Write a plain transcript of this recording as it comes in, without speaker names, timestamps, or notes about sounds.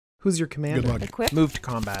Who's your commander? Good luck. Equip. Move to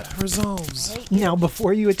combat. Resolves. Right. Now,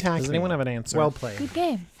 before you attack Does me, anyone have an answer? well played. Good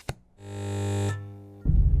game.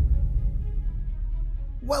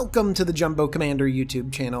 Welcome to the Jumbo Commander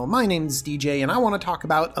YouTube channel. My name's DJ, and I want to talk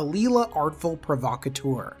about Alela Artful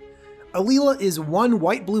Provocateur. Alela is 1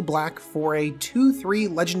 white-blue-black for a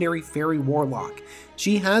 2/3 legendary fairy warlock.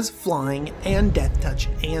 She has flying and death touch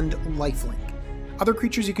and lifelink. Other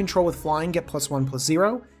creatures you control with flying get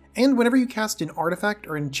 +1/+0, and whenever you cast an artifact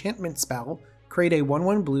or enchantment spell, create a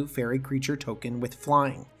 1/1 blue fairy creature token with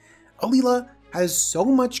flying. Alela has so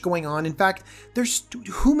much going on. In fact, there's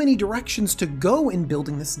too many directions to go in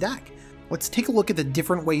building this deck. Let's take a look at the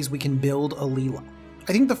different ways we can build Alela.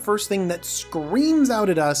 I think the first thing that screams out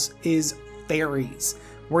at us is fairies.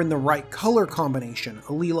 We're in the right color combination.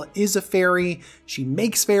 Alela is a fairy, she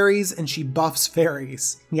makes fairies, and she buffs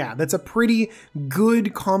fairies. Yeah, that's a pretty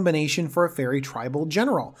good combination for a fairy tribal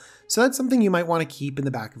general. So that's something you might want to keep in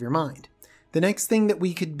the back of your mind. The next thing that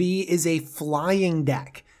we could be is a flying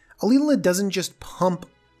deck. Alela doesn't just pump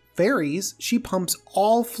fairies, she pumps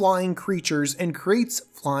all flying creatures and creates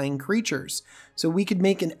flying creatures. So we could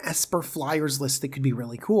make an Esper Flyers list that could be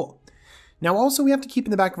really cool. Now also we have to keep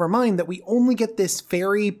in the back of our mind that we only get this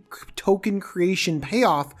fairy token creation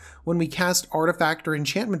payoff when we cast artifact or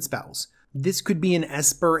enchantment spells. This could be an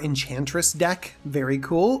Esper Enchantress deck, very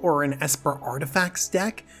cool, or an Esper Artifacts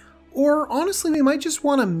deck. Or honestly, we might just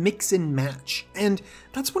want to mix and match. And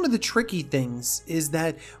that's one of the tricky things, is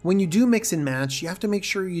that when you do mix and match, you have to make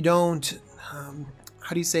sure you don't,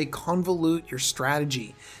 convolute your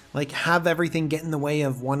strategy. Like have everything get in the way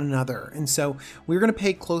of one another. And so we're going to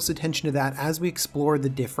pay close attention to that as we explore the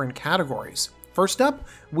different categories. First up,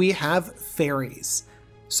 we have fairies.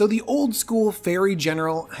 So the old school fairy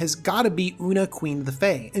general has got to be Una, Queen of the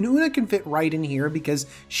Fae, and Una can fit right in here because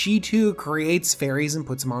she too creates fairies and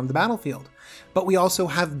puts them on the battlefield. But we also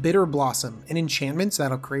have Bitter Blossom, an enchantment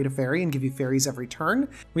that'll create a fairy and give you fairies every turn.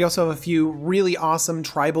 We also have a few really awesome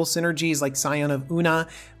tribal synergies like Scion of Una,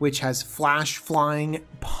 which has flash, flying,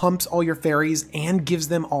 pumps all your fairies, and gives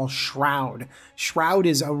them all Shroud. Shroud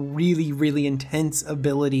is a really, really intense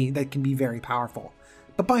ability that can be very powerful.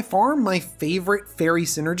 But by far, my favorite fairy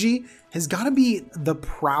synergy has got to be the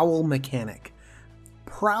Prowl mechanic.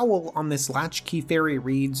 Prowl on this Latchkey Fairy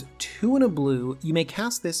reads, 2 and a blue, you may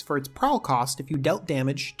cast this for its Prowl cost if you dealt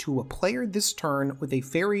damage to a player this turn with a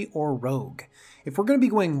fairy or rogue. If we're going to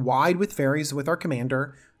be going wide with fairies with our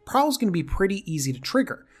commander, Prowl's going to be pretty easy to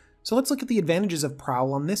trigger. So let's look at the advantages of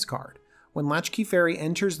Prowl on this card. When Latchkey Fairy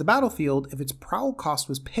enters the battlefield, if its Prowl cost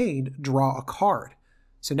was paid, draw a card.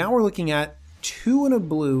 So now we're looking at 2 and a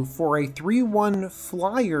blue for a 3/1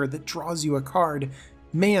 flyer that draws you a card.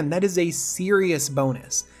 Man, that is a serious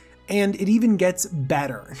bonus. And it even gets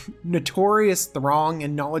better. Notorious Throng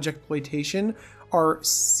and Knowledge Exploitation are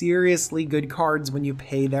seriously good cards when you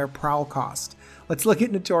pay their Prowl cost. Let's look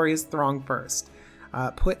at Notorious Throng first.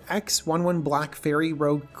 Put X 1/1 black fairy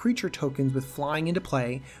rogue creature tokens with flying into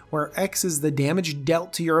play, where X is the damage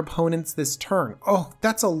dealt to your opponents this turn. Oh,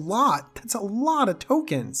 that's a lot. That's a lot of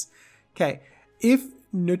tokens. Okay, if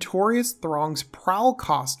Notorious Throng's Prowl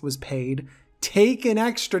cost was paid, take an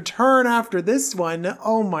extra turn after this one.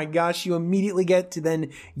 Oh my gosh, you immediately get to then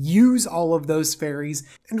use all of those fairies.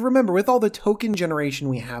 And remember, with all the token generation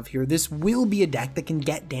we have here, this will be a deck that can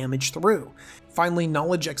get damage through. Finally,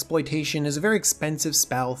 Knowledge Exploitation is a very expensive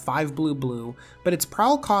spell, 5 blue, but its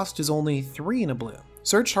Prowl cost is only 3 and a blue.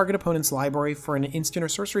 Search target opponent's library for an instant or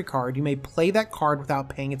sorcery card. You may play that card without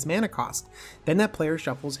paying its mana cost. Then that player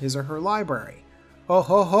shuffles his or her library. Oh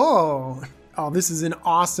ho ho! Oh, this is an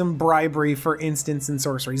awesome bribery for instants and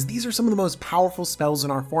sorceries. These are some of the most powerful spells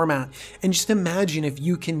in our format. And just imagine if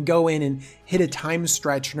you can go in and hit a time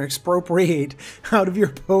stretch and expropriate out of your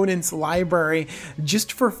opponent's library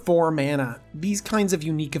just for 4 mana. These kinds of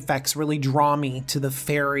unique effects really draw me to the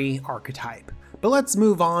fairy archetype. But let's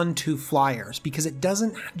move on to flyers, because it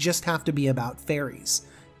doesn't just have to be about fairies.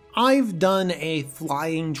 I've done a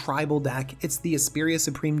flying tribal deck. It's the Asperia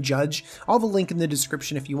Supreme Judge. I'll have a link in the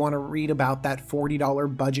description if you want to read about that $40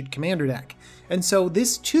 budget commander deck. And so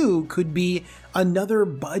this too could be another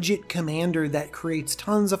budget commander that creates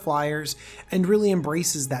tons of flyers and really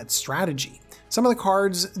embraces that strategy. Some of the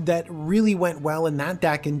cards that really went well in that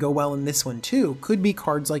deck and go well in this one too could be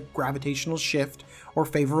cards like Gravitational Shift or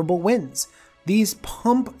Favorable Winds. These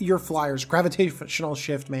pump your flyers. Gravitational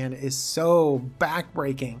Shift, man, is so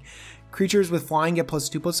backbreaking. Creatures with flying get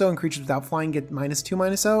 +2/+0, and creatures without flying get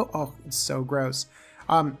 -2/-0. Oh, it's so gross.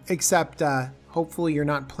 Except hopefully you're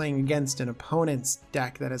not playing against an opponent's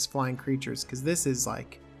deck that has flying creatures, because this is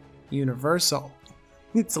like universal.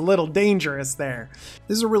 It's a little dangerous there.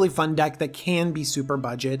 This is a really fun deck that can be super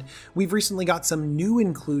budget. We've recently got some new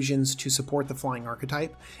inclusions to support the flying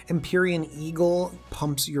archetype. Empyrean Eagle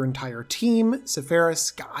pumps your entire team. Sephara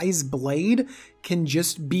Sky's Blade can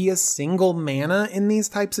just be a single mana in these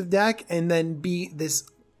types of deck and then be this,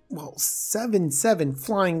 well, 7/7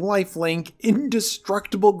 flying lifelink,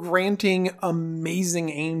 indestructible granting, amazing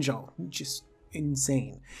angel. Just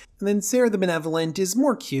insane. And then Sarah the Benevolent is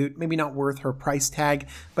more cute, maybe not worth her price tag,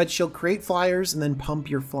 but she'll create flyers and then pump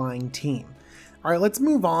your flying team. All right, let's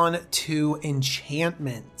move on to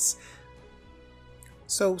enchantments.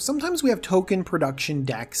 So sometimes we have token production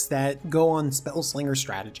decks that go on spellslinger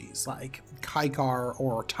strategies like Kaikar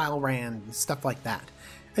or Tilrand, stuff like that.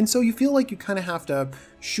 And so you feel like you kind of have to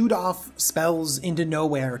shoot off spells into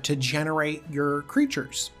nowhere to generate your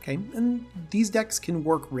creatures, okay? And these decks can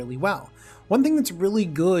work really well. One thing that's really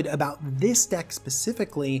good about this deck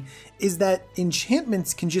specifically is that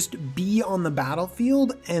enchantments can just be on the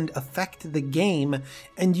battlefield and affect the game,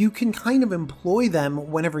 and you can kind of employ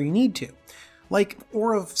them whenever you need to. Like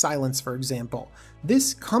Aura of Silence, for example.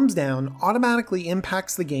 This comes down, automatically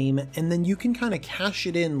impacts the game, and then you can kind of cash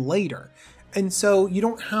it in later. And so you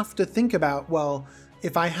don't have to think about, well,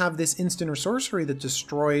 if I have this instant or sorcery that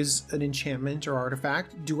destroys an enchantment or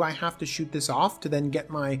artifact, do I have to shoot this off to then get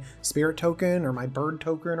my spirit token or my bird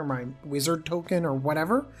token or my wizard token or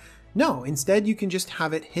whatever? No, instead you can just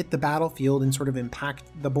have it hit the battlefield and sort of impact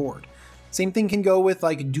the board. Same thing can go with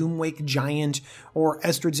like Doomwake Giant, or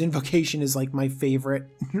Estrid's Invocation is like my favorite.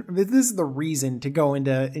 This is the reason to go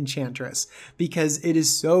into Enchantress, because it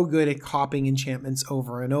is so good at copying enchantments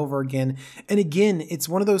over and over again. And again, it's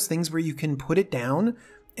one of those things where you can put it down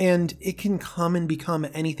and it can come and become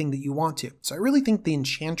anything that you want to. So I really think the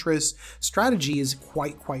Enchantress strategy is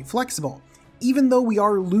quite flexible, even though we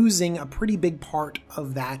are losing a pretty big part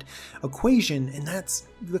of that equation, and that's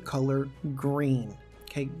the color green.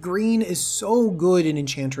 Okay, green is so good in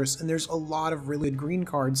Enchantress, and there's a lot of really good green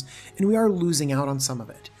cards, and we are losing out on some of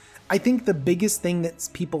it. I think the biggest thing that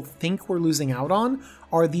people think we're losing out on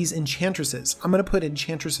are these Enchantresses. I'm going to put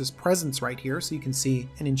Enchantress's Presence right here so you can see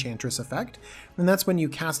an Enchantress effect, and that's when you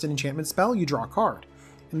cast an enchantment spell, you draw a card.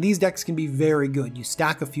 And these decks can be very good. You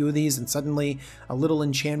stack a few of these and suddenly a little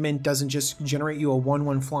enchantment doesn't just generate you a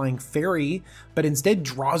 1/1 flying fairy, but instead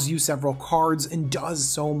draws you several cards and does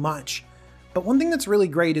so much. But one thing that's really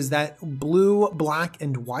great is that blue, black,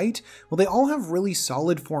 and white, well, they all have really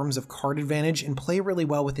solid forms of card advantage and play really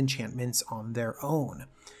well with enchantments on their own.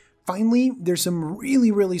 Finally, there's some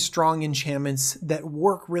really strong enchantments that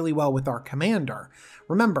work really well with our commander.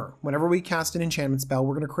 Remember, whenever we cast an enchantment spell,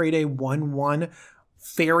 we're going to create a 1/1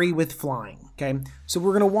 fairy with flying, okay? So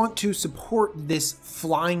we're going to want to support this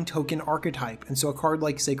flying token archetype, and so a card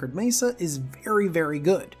like Sacred Mesa is very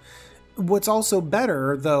good. What's also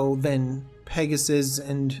better, though, than Pegasus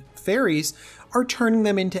and fairies are turning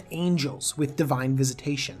them into angels with Divine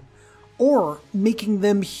Visitation, or making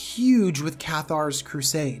them huge with Cathar's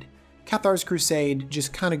Crusade. Cathar's Crusade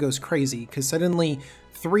just kind of goes crazy because suddenly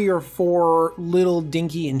 3 or 4 little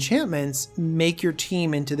dinky enchantments make your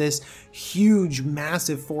team into this huge,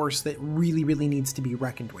 massive force that really needs to be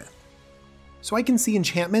reckoned with. So I can see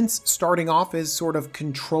enchantments starting off as sort of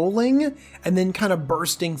controlling and then kind of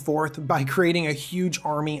bursting forth by creating a huge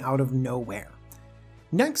army out of nowhere.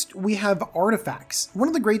 Next, we have artifacts. One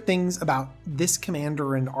of the great things about this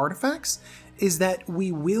commander and artifacts is that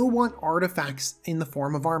we will want artifacts in the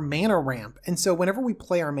form of our mana ramp. And so whenever we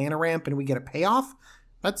play our mana ramp and we get a payoff,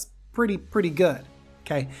 that's pretty good,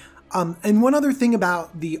 okay? And one other thing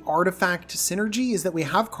about the artifact synergy is that we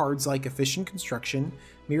have cards like Efficient Construction,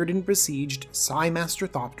 Mirrodin Besieged, Master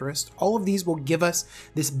Thopterist. All of these will give us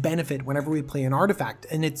this benefit whenever we play an artifact,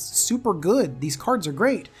 and it's super good. These cards are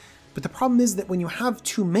great, but the problem is that when you have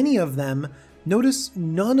too many of them, notice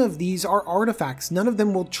none of these are artifacts. None of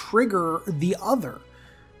them will trigger the other.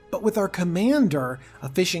 But with our commander,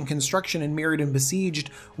 Efficient Construction and Mirrodin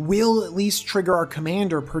Besieged will at least trigger our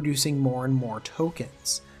commander producing more and more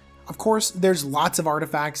tokens. Of course, there's lots of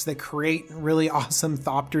artifacts that create really awesome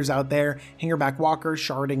Thopters out there. Hangerback Walker,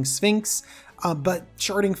 Sharding Sphinx, but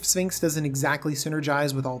Sharding Sphinx doesn't exactly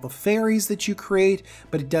synergize with all the fairies that you create,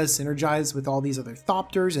 but it does synergize with all these other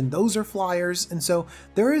Thopters, and those are flyers, and so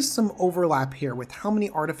there is some overlap here with how many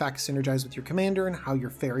artifacts synergize with your commander and how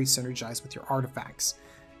your fairies synergize with your artifacts.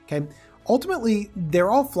 Okay. Ultimately,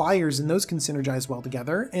 they're all flyers and those can synergize well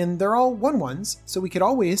together, and they're all 1/1s, so we could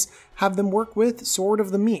always have them work with Sword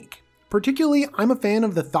of the Meek. Particularly, I'm a fan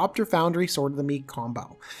of the Thopter Foundry Sword of the Meek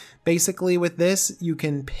combo. Basically, with this, you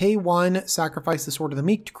can pay 1, sacrifice the Sword of the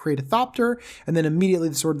Meek to create a Thopter, and then immediately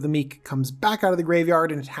the Sword of the Meek comes back out of the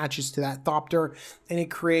graveyard and attaches to that Thopter, and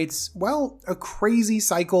it creates, well, a crazy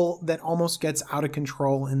cycle that almost gets out of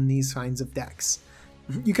control in these kinds of decks.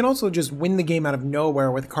 You can also just win the game out of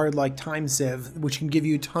nowhere with a card like Time Sieve, which can give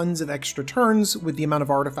you tons of extra turns with the amount of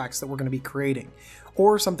artifacts that we're going to be creating.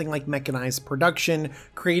 Or something like Mechanized Production,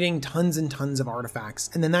 creating tons and tons of artifacts.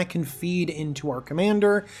 And then that can feed into our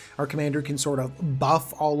commander. Our commander can sort of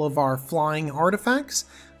buff all of our flying artifacts,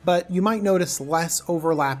 but you might notice less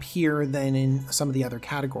overlap here than in some of the other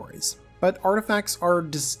categories. But artifacts are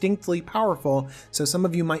distinctly powerful, so some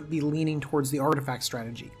of you might be leaning towards the artifact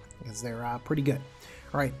strategy, because they're pretty good.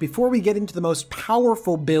 All right, before we get into the most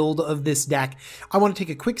powerful build of this deck, I want to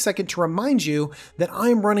take a quick second to remind you that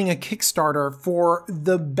I'm running a Kickstarter for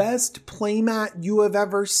the best playmat you have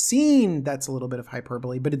ever seen. That's a little bit of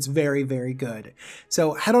hyperbole, but it's very, very good.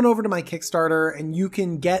 So head on over to my Kickstarter and you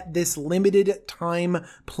can get this limited time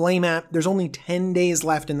playmat. There's only 10 days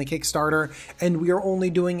left in the Kickstarter, and we are only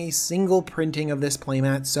doing a single printing of this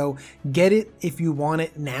playmat. So get it if you want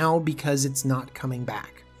it now, because it's not coming back.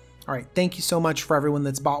 All right, thank you so much for everyone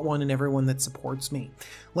that's bought one and everyone that supports me.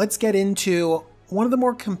 Let's get into one of the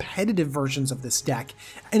more competitive versions of this deck,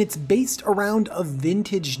 and it's based around a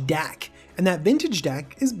vintage deck, and that vintage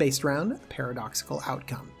deck is based around a paradoxical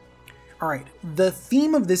outcome. All right, the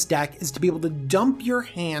theme of this deck is to be able to dump your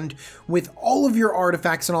hand with all of your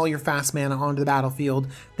artifacts and all your fast mana onto the battlefield,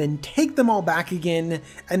 then take them all back again,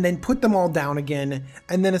 and then put them all down again,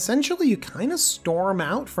 and then essentially you kind of storm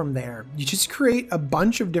out from there. You just create a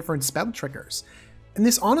bunch of different spell triggers. And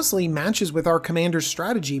this honestly matches with our commander's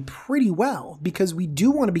strategy pretty well, because we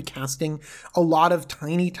do want to be casting a lot of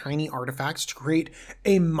tiny, tiny artifacts to create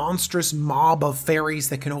a monstrous mob of fairies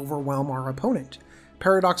that can overwhelm our opponent.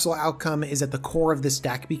 Paradoxical Outcome is at the core of this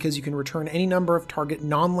deck because you can return any number of target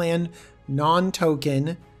non-land,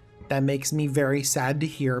 non-token. That makes me very sad to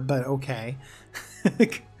hear, but okay.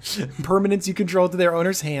 Permanents you control to their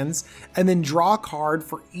owner's hands, and then draw a card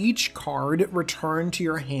for each card returned to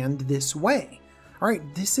your hand this way. All right,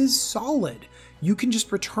 this is solid. You can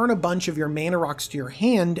just return a bunch of your mana rocks to your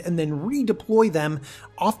hand and then redeploy them,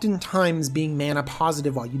 oftentimes being mana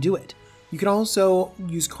positive while you do it. You can also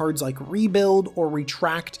use cards like Rebuild or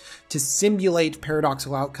Retract to simulate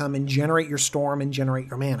Paradoxical Outcome and generate your storm and generate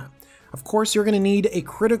your mana. Of course, you're going to need a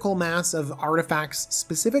critical mass of artifacts,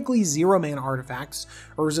 specifically 0 mana artifacts: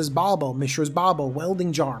 Urza's Bauble, Mishra's Bauble,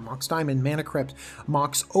 Welding Jar, Mox Diamond, Mana Crypt,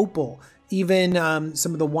 Mox Opal. Even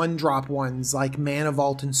some of the 1-drop ones like Mana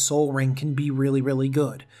Vault and Soul Ring can be really, really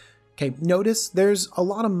good. Okay, notice there's a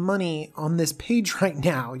lot of money on this page right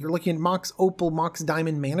now. You're looking at Mox Opal, Mox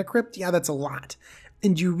Diamond, Mana Crypt. Yeah, that's a lot.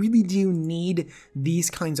 And you really do need these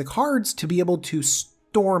kinds of cards to be able to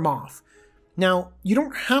storm off. Now, you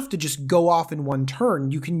don't have to just go off in one turn.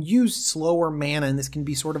 You can use slower mana, and this can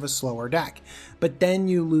be sort of a slower deck. But then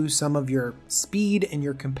you lose some of your speed and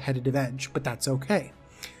your competitive edge, but that's okay.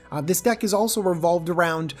 This deck is also revolved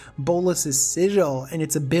around Bolas's Sigil and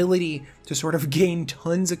its ability to sort of gain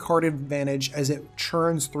tons of card advantage as it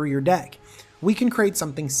churns through your deck. We can create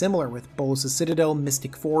something similar with Bolas's Citadel,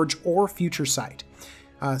 Mystic Forge, or Future Sight.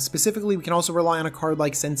 Specifically, we can also rely on a card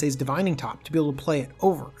like Sensei's Divining Top to be able to play it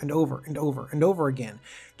over and over and over and over again,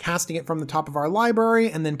 casting it from the top of our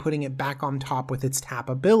library and then putting it back on top with its tap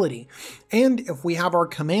ability. And if we have our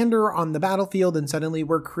commander on the battlefield, and suddenly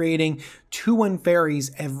we're creating 2/1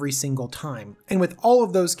 fairies every single time. And with all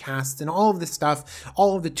of those casts and all of this stuff,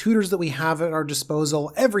 all of the tutors that we have at our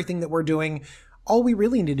disposal, everything that we're doing, all we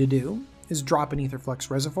really need to do is drop an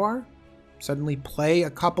Aetherflux Reservoir, suddenly play a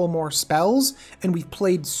couple more spells, and we've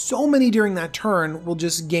played so many during that turn, we'll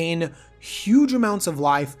just gain huge amounts of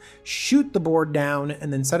life, shoot the board down,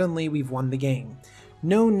 and then suddenly we've won the game.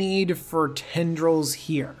 No need for tendrils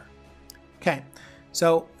here. Okay,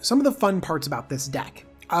 so some of the fun parts about this deck.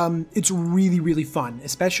 It's really, really fun.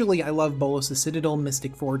 Especially, I love Bolas's Citadel,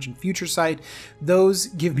 Mystic Forge, and Future Sight. Those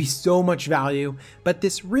give me so much value, but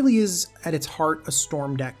this really is, at its heart, a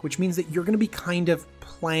Storm deck, which means that you're going to be kind of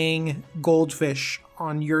playing Goldfish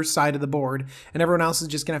on your side of the board, and everyone else is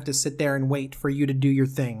just going to have to sit there and wait for you to do your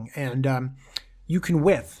thing. And you can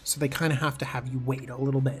whiff, so they kind of have to have you wait a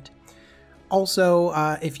little bit. Also,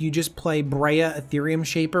 if you just play Brea Ethereum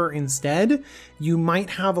Shaper instead, you might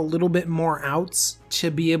have a little bit more outs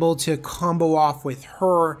to be able to combo off with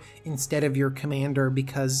her instead of your commander,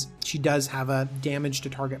 because she does have a damage to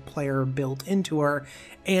target player built into her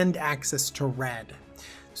and access to red.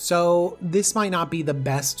 So this might not be the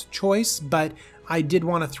best choice, but I did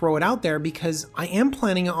want to throw it out there because I am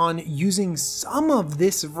planning on using some of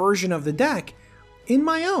this version of the deck in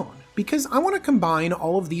my own, because I want to combine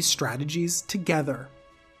all of these strategies together.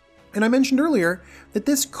 And I mentioned earlier that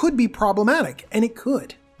this could be problematic, and it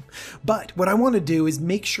could. But what I want to do is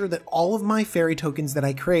make sure that all of my fairy tokens that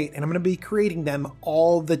I create, and I'm going to be creating them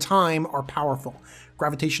all the time, are powerful.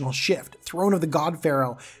 Gravitational Shift, Throne of the God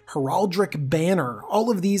Pharaoh, Heraldric Banner, all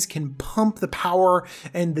of these can pump the power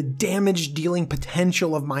and the damage dealing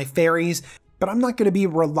potential of my fairies. But I'm not going to be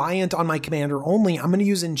reliant on my commander only. I'm going to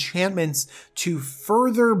use enchantments to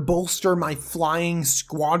further bolster my flying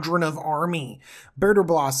squadron of army. Birder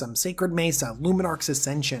Blossom, Sacred Mesa, Luminarch's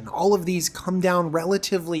Ascension, all of these come down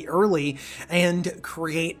relatively early and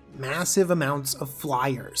create massive amounts of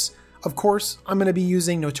flyers. Of course, I'm going to be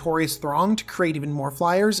using Notorious Throng to create even more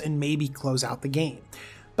flyers and maybe close out the game.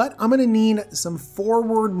 But I'm going to need some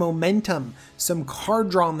forward momentum, some card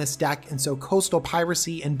draw in this deck, and so Coastal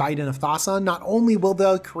Piracy and Biden of Thassa, not only will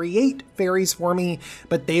they create fairies for me,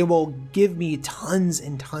 but they will give me tons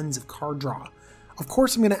and tons of card draw. Of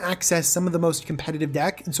course, I'm going to access some of the most competitive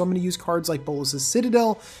deck, and so I'm going to use cards like Bolus's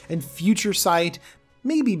Citadel and Future Sight,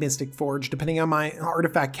 maybe Mystic Forge, depending on my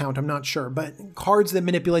artifact count, I'm not sure, but cards that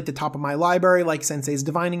manipulate the top of my library, like Sensei's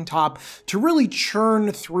Divining Top, to really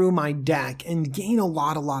churn through my deck and gain a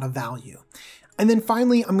lot of value. And then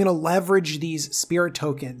finally, I'm going to leverage these spirit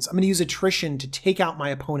tokens. I'm going to use Attrition to take out my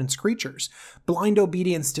opponent's creatures, Blind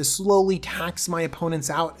Obedience to slowly tax my opponents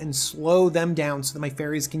out and slow them down so that my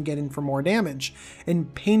fairies can get in for more damage,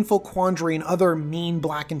 and Painful Quandary and other mean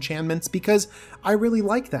black enchantments because I really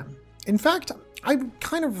like them. In fact, I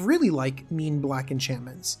kind of really like mean black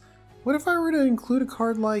enchantments. What if I were to include a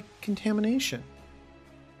card like Contamination?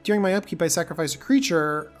 During my upkeep, I sacrifice a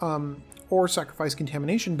creature, or sacrifice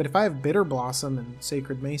Contamination, but if I have Bitter Blossom and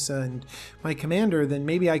Sacred Mesa and my commander, then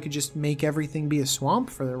maybe I could just make everything be a swamp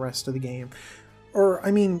for the rest of the game. Or, I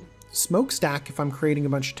mean, Smokestack, if I'm creating a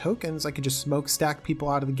bunch of tokens, I could just Smokestack people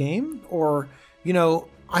out of the game. Or, you know,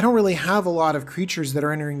 I don't really have a lot of creatures that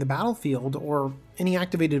are entering the battlefield, or any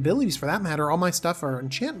activated abilities for that matter. All my stuff are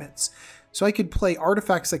enchantments. So I could play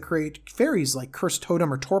artifacts that create fairies like Cursed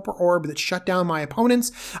Totem or Torpor Orb that shut down my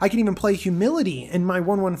opponents. I can even play Humility, and my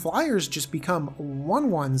 1/1 flyers just become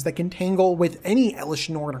 1/1s that can tangle with any Elish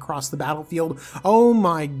Norn across the battlefield. Oh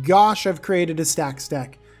my gosh, I've created a stacks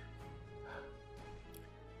deck.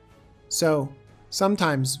 So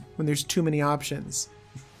sometimes when there's too many options,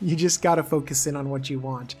 you just gotta focus in on what you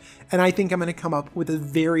want. And I think I'm gonna come up with a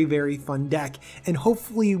very fun deck, and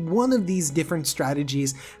hopefully one of these different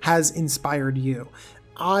strategies has inspired you.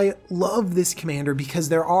 I love this commander because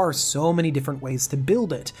there are so many different ways to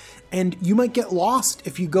build it, and you might get lost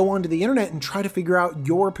if you go onto the internet and try to figure out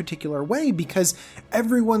your particular way, because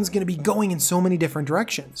everyone's gonna be going in so many different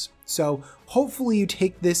directions. So hopefully you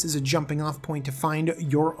take this as a jumping off point to find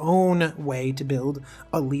your own way to build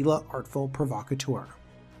Alela Artful Provocateur.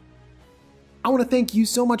 I want to thank you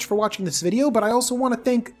so much for watching this video, but I also want to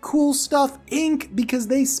thank Cool Stuff Inc. because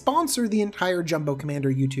they sponsor the entire Jumbo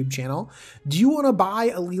Commander YouTube channel. Do you want to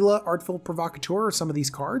buy Alela Artful Provocateur or some of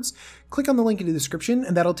these cards? Click on the link in the description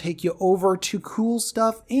and that'll take you over to Cool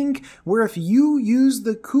Stuff Inc., where if you use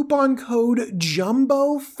the coupon code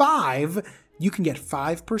JUMBO5, you can get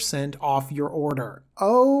 5% off your order.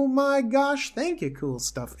 Oh my gosh, thank you, Cool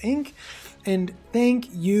Stuff Inc. And thank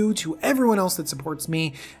you to everyone else that supports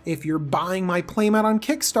me. If you're buying my playmat on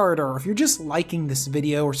Kickstarter, or if you're just liking this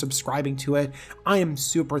video or subscribing to it, I am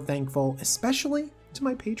super thankful, especially to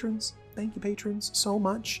my patrons. Thank you, patrons, so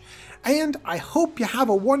much. And I hope you have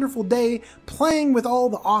a wonderful day playing with all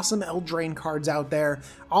the awesome Eldraine cards out there.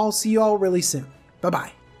 I'll see you all really soon.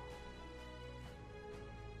 Bye-bye.